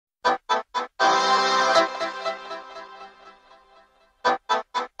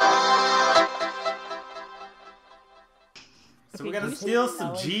So we gotta steal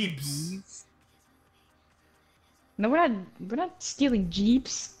some Jeeps. No, we're not stealing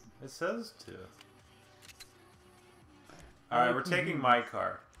Jeeps. It says to. Alright, we're taking my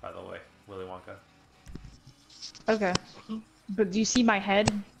car, by the way, Willy Wonka. Okay. But do you see my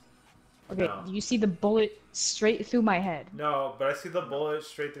head? Okay, No. do you see the bullet straight through my head? No, but I see the bullet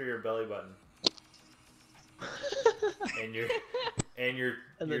straight through your belly button. and your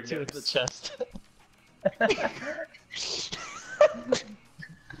And then two in the chest.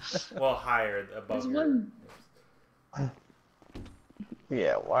 Well, higher above There's your... one.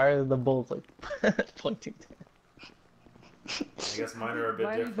 Yeah, why are the bullets like pointing down? I guess mine are a bit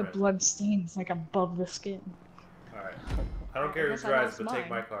Why are the different. blood stains like above the skin? Alright. I don't care who guess I drives, lost but take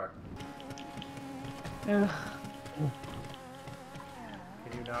mine. my car. Ugh.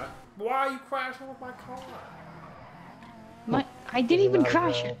 Can you not? Why are you crashing with my car? I didn't even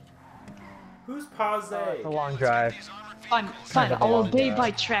crash it. Who's Pause? It's a long drive. Fine. Kind of a I'll long obey drive.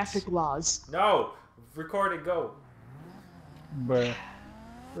 by traffic laws. No! Record and go. Bruh.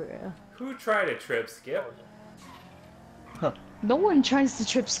 Bruh. Who tried a trip skip? No one tries to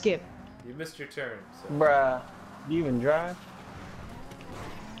trip skip. You missed your turn. So. Bruh. Do you even drive?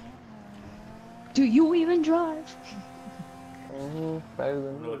 Do you even drive? Better I'm than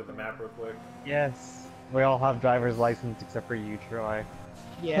gonna me. look at the map real quick. Yes. We all have driver's license except for you, Troy.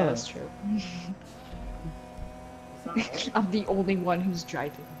 Yeah, that's true. It's not long. I'm the only one who's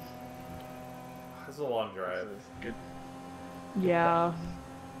driving. It's a long drive. Good. Yeah.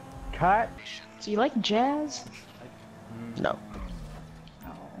 Cut. Do you like jazz? No.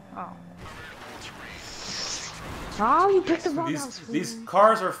 Oh. Oh, you picked the wrong house. These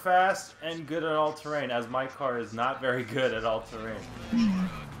cars are fast and good at all terrain, as my car is not very good at all terrain.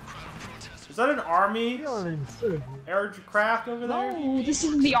 Is that an army aircraft over there? No, this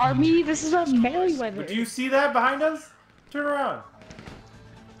isn't the army. This is a Merryweather. But do you see that behind us? Turn around.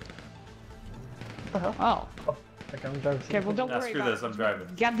 Oh. Okay, well, don't Nah, worry screw about this, I'm driving.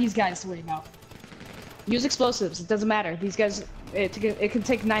 You got these guys to worry about. Use explosives. It doesn't matter. These guys, it can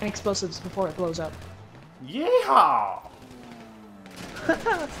take 9 explosives before it blows up. Yeehaw!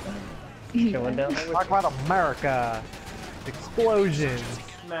 Going down there. Talk about America. Explosions.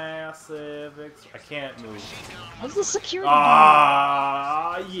 Massive I can't move. What's the security?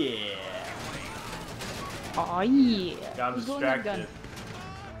 Ah, yeah. Oh yeah. I'm Who's going that distracted.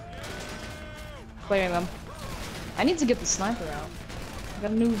 Clearing them. I need to get the sniper out. I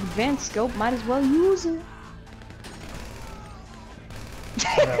got a new advanced scope. Might as well use it.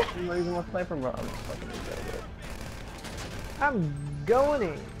 I'm using my sniper, bro. I'm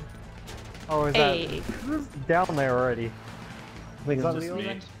going. Oh, is Hey. that who's down there already? Like, is that Just the me.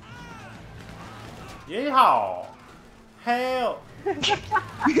 old Yeehaw! Help! There's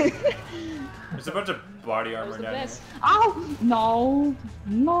a bunch of body armor the down here. best. Oh no,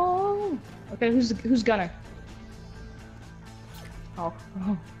 no. Okay, who's gunner? Oh.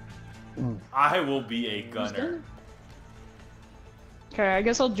 I will be a Who's gunner. Okay, I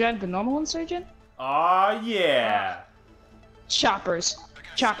guess I'll drive the normal Insurgent. Aw, yeah! Choppers.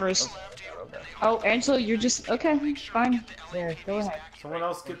 Choppers. Oh, Angela, you're just... Okay, fine. There, go ahead. Someone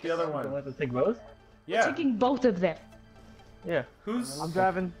else get the other Do I one. have to take both? Yeah. Taking both of them. Yeah. Who's I'm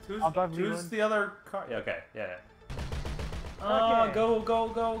driving. I'll drive you who's one. the other car? Yeah, okay, yeah. Okay. Go, go,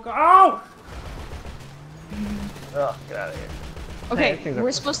 go, go. Oh! Oh, get out of here. Okay, these things are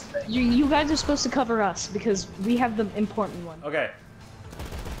we're supposed to, you guys are supposed to cover us because we have the important one. Okay.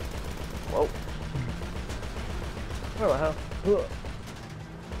 Whoa. Where the hell? Ugh.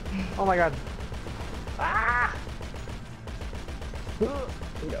 Oh my god. Ah! Ugh. Here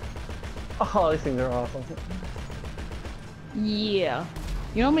we go. Oh, these things are awesome. Yeah.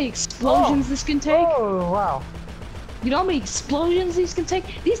 You know how many explosions this can take? Oh, wow. You know how many explosions these can take?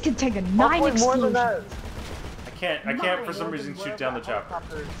 These can take a 9 Hopefully more explosions. than that. I can't for some reason shoot down the chopper.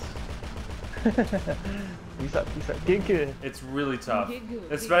 You suck, get good. It's really tough. Get good,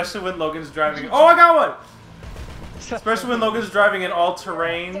 get Especially when Logan's driving. Oh, I got one! Especially when Logan's driving in all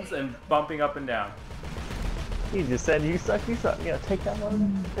terrains and bumping up and down. You just said you suck, Yeah, take that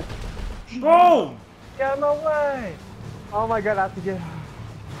one. Boom! Get out of my way! Oh my god, I have to get...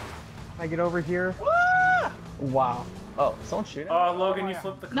 Can I get over here? Wow. Oh, someone shooting? Oh, Logan, you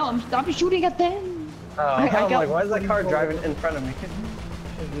flipped the car. No, I'm shooting at them. Oh, I I'm got like, why is that car one driving in front of me?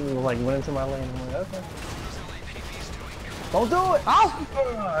 You like went into my lane. I'm like, okay. Don't do it! Oh!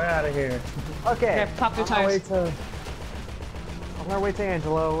 Get out of here. Okay. Okay, pop your On our way tires. on our way to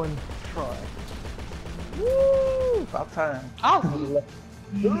Angelo and Troy. Woo! About time. Oh!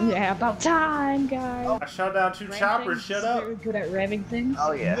 Yeah, about time, guys. I shot down 2 choppers, shut up. Very good at ramming things.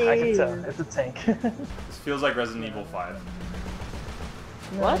 Oh yeah, I can tell. It's a tank. This feels like Resident Evil 5.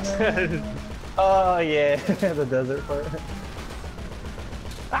 What? Oh yeah, the desert part.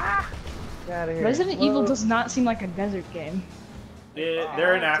 Ah! Get out of here. Resident Evil does not seem like a desert game.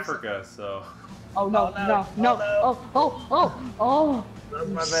 They're in Africa, so. Oh no, no. Oh! That's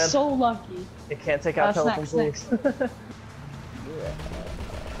I'm my bad. so lucky. It can't take out telephone snacks. poles.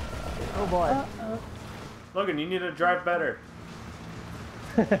 Oh boy. Logan, you need to drive better.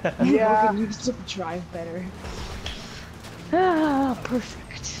 Yeah. Logan needs to drive better. Ah,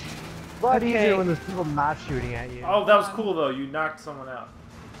 perfect. A lot easier when there's people not shooting at you. Oh, that was cool though. You knocked someone out.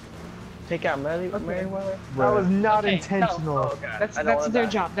 Take out Merriweather? That was not Okay, intentional. Oh, God. That's I don't want their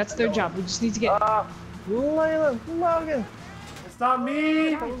that. job. That's their job. We just need to get. Layla, Logan! It's not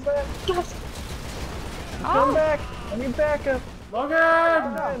me. Come back! Yes. Come back! I need backup! Logan.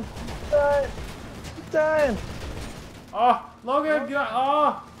 I'm dying! I'm dying! Oh, Logan.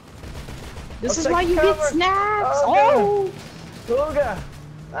 Oh. This is I'll why take you cover. get snacks. Oh, Oh. Logan!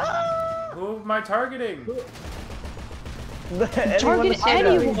 Ah! Who am I targeting? Target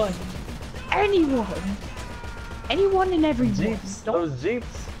anyone. Anyone and everyone. Jeeps. Don't. Those jeeps.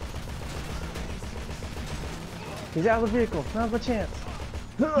 He's out of the vehicle. Now's my chance.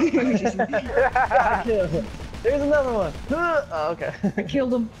 There's another one. Oh, okay. I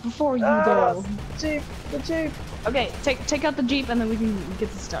killed him before you Ah, go. Jeep. The jeep. Okay, take out the jeep and then we can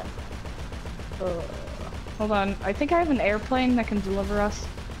get this done. Hold on. I think I have an airplane that can deliver us.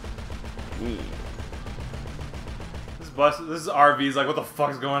 This RV is like, what the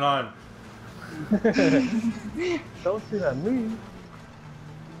fuck is going on? Don't see that move.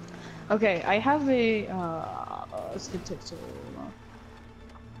 Okay, I have a. Let's get to. Did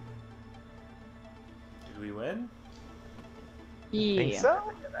we win? Yeah. Think so?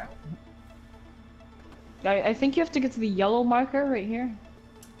 I think you have to get to the yellow marker right here.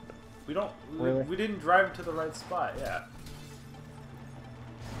 We don't. Really? We didn't drive to the right spot. Yeah.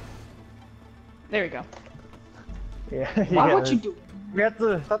 There we go. Yeah. Why yeah, would you do? We have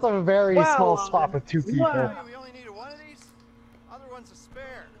to. That's a very small spot for two people. We only needed one of these. Other one's a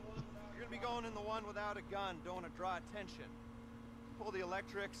spare. You're gonna be going in the one without a gun. Don't want to draw attention. Pull the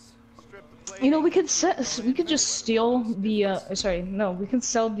electrics. Strip the plate. You know, we could just steal the. Sorry, no, we can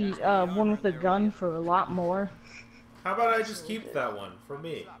sell the one with the gun for a lot more. How about I just keep that one for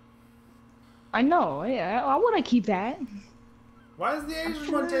me? I know. Yeah, I want to keep that. Why is the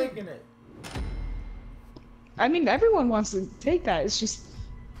Asian one taking it? I mean, everyone wants to take that. It's just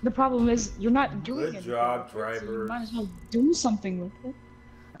the problem is you're not doing it. Good job, So you driver. might as well do something with it.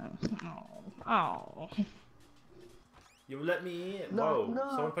 Oh. You let me in. No, Whoa! no.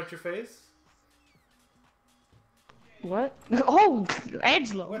 Someone punch your face. What? Oh,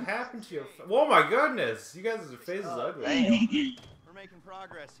 Angelo. What happened to your? Oh my goodness! You guys' face is ugly. We're making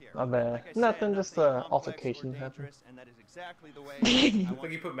progress here. My bad. Like I said, Nothing, just complex or altercations happen. dangerous, and that is exactly the way I Looks want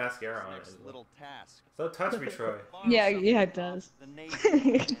like you put mascara on it. this little task. So touch me, Troy. Yeah, yeah, it does. The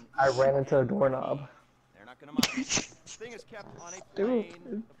Navy and I ran into a doorknob. they're not gonna mind. This thing is kept on a plane.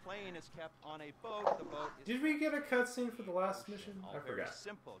 The plane is kept on a boat. The boat is Did we get a cutscene for the last mission? all I very forgot.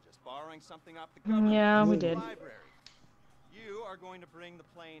 simple. Just borrowing something off the government. Yeah, we did. Library. You are going to bring the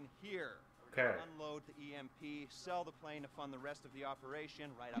plane here. Okay. Unload the EMP, sell the plane to fund the rest of the operation.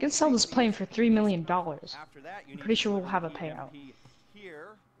 Right You can sell this plane for $3 million. After that, you need Pretty to sure we'll deliver have a the payout. EMP here.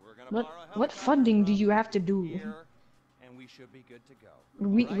 We're gonna borrow a What helicopter funding do from you have to do? here, and we should be good to go.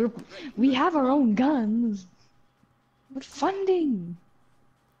 We All right? we're, Great. we have our own guns. What funding?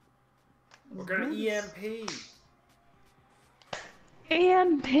 We're gonna EMP.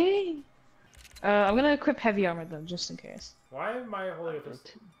 EMP. I'm gonna equip heavy armor though, just in case. Why am I holding a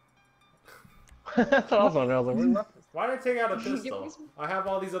pistol? That's what I was wondering. I was like, where's my Why did I take out a pistol? I have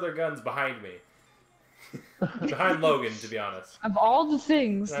all these other guns behind me. Behind Logan, to be honest. Of all the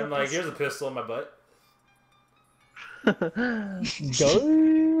things. And I'm like, here's a pistol in my butt.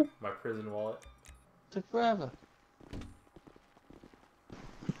 Go! My prison wallet. Took forever.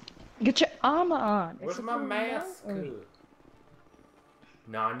 Get your armor on. Where's It's my a mask? armor.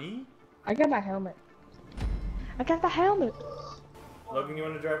 Nani? I got my helmet. I got the helmet. Logan, you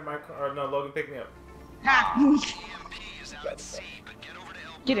want to drive my car? Or no, Logan, pick me up.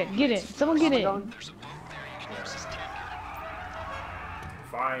 Get in, get in. Someone get in.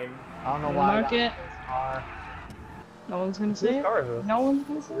 Fine. I don't know why. Mark it. Car. No one's gonna see Whose it. car is this? No one's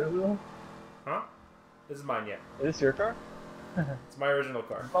gonna see it. Huh? This is mine, yeah. Is this your car? It's my original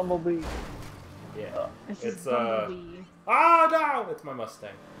car. Bumblebee. Yeah. This It's, is Bumblebee. Oh no! It's my Mustang.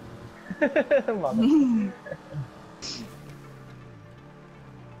 Mother.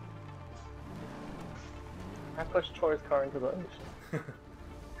 I pushed Troy's car into the ocean.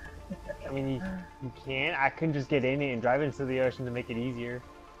 I mean, you can't. I can just get in it and drive into the ocean to make it easier.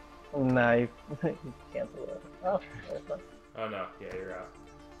 No, you cancel it. Oh, Oh no, yeah, you're out.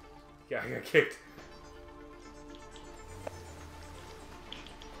 Yeah, I got kicked.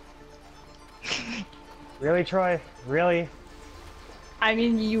 Really, Troy? Really? I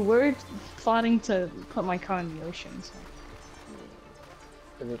mean, you were plotting to put my car in the ocean, so.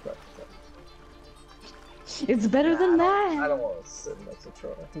 It's better than that! I don't want to sit next to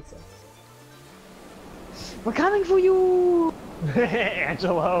Troy. He sucks. We're coming for you!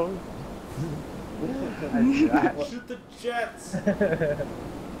 Angelo! Shoot the jets!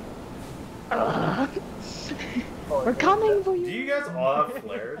 We're coming for you! Do you guys all have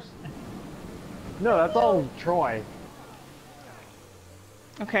flares? No, that's all Troy.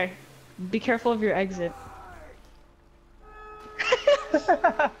 Okay, be careful of your exit.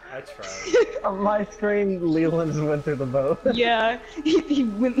 I tried. On my screen, Leland just went through the boat. Yeah, he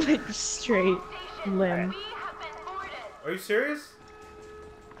went like straight limb. Are you serious?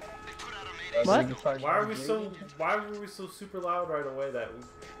 What? Why were we so super loud right away that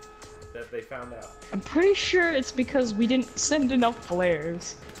they found out? I'm pretty sure it's because we didn't send enough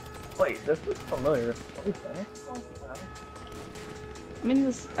flares. Wait, this is familiar. I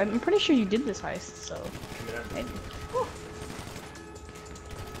mean, I'm pretty sure you did this heist, so. Yeah.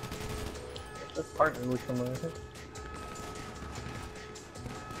 This part is really familiar.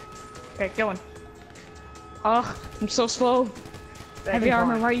 Okay, going. Oh, I'm so slow. Heavy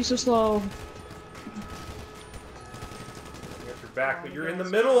armor, why are you so slow? I got your back, but you're in the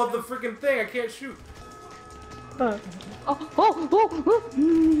middle of the freaking thing. I can't shoot. Oh.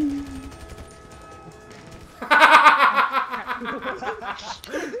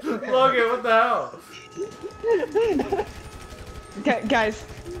 Logan, what the hell? Guys,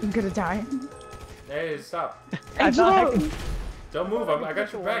 I'm gonna die. Hey, stop. Angelo! Don't move. I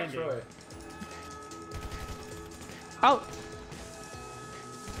got your back, Troy. Oh.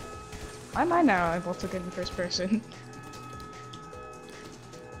 Why am I now able to get in first person?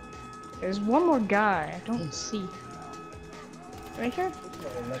 There's one more guy. I don't see him. Right here?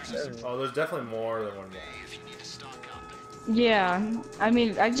 Oh, there's definitely more than one guy. Yeah. I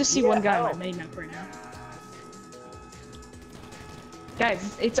mean, I just see one guy on my main map right now.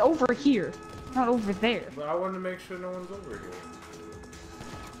 Guys, it's over here, not over there. But I wanted to make sure no one's over here.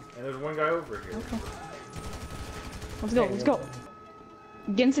 And there's one guy over here. Okay. Let's go, let's go.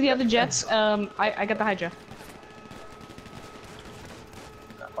 Get into the other jets. I got the Hydra.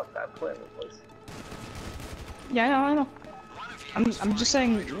 Fuck that plan, please. Yeah, I know. I'm just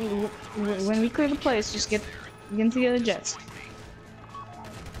saying, when we clear the place, just get into the other jets.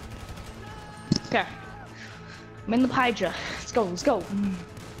 Okay. I'm in the Hydra. Let's go, let's go.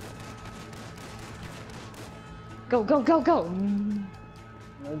 Go, go, go, go.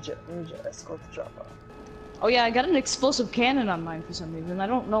 Ninja, escort the chopper. Oh yeah, I got an explosive cannon on mine for some reason. I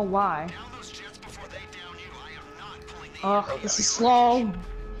don't know why. Oh, this is slow.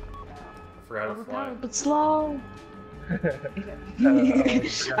 I forgot how to fly. But slow.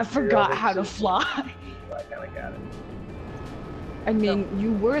 I forgot how to fly. I kinda got it. I mean,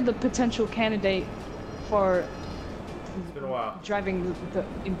 you were the potential candidate for It's been a while. driving the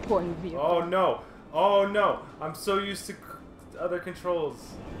important vehicle. Oh no! Oh no! I'm so used to other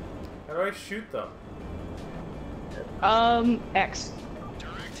controls. How do I shoot them? X.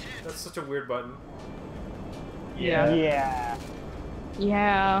 That's such a weird button. Yeah. Yeah.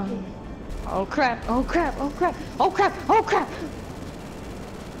 Yeah. Oh crap, oh crap, oh crap, oh crap, oh crap!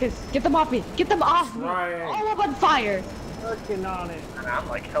 Get them off me! Get them off me! Trying. All up on fire! Working on it. And I'm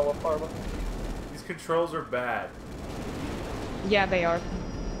like hella far behind. These controls are bad. Yeah, they are.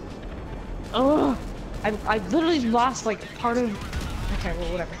 Ugh! I literally lost like part of... Okay,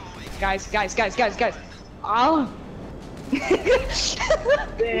 well, whatever. Guys. Oh!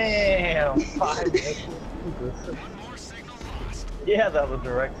 Damn! 5 minutes. Yeah, that was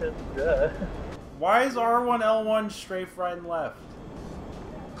directed. Good. Why is R1 L1 strafe right and left?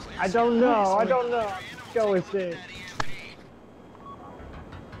 I don't know. Go with it.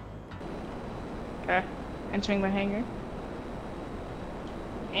 Okay, entering the hangar.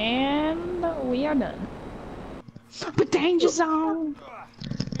 And we are done. But danger zone!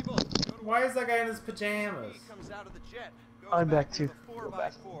 Why is that guy in his pajamas? Comes out of the jet, goes I'm back to too. the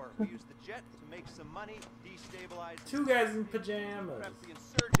 4x4. We use the jet to make some money, destabilize the Two guys in pajamas. prep the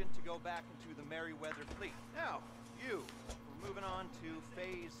Insurgent to go back into the Merryweather fleet. Now, we're moving on to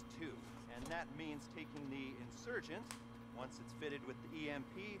phase 2, and that means taking the Insurgent, once it's fitted with the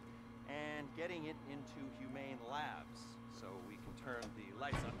EMP, and getting it into humane labs, so we can turn the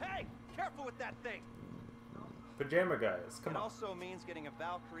lights on. Hey, careful with that thing! Pajama guys. Come It on. also means getting a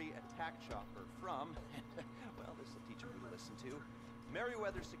Valkyrie attack chopper from, well, this will teach you who to listen to,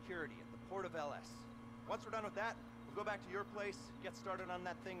 Merryweather Security at the port of LS. Once we're done with that, we'll go back to your place, get started on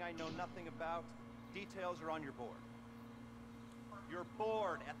that thing I know nothing about. Details are on your board. You're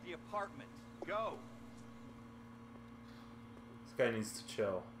bored at the apartment. Go. This guy needs to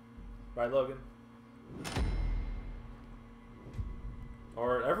chill. Right, Logan?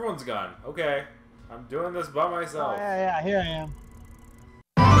 Or everyone's gone. Okay. I'm doing this by myself. Oh, yeah, here I am.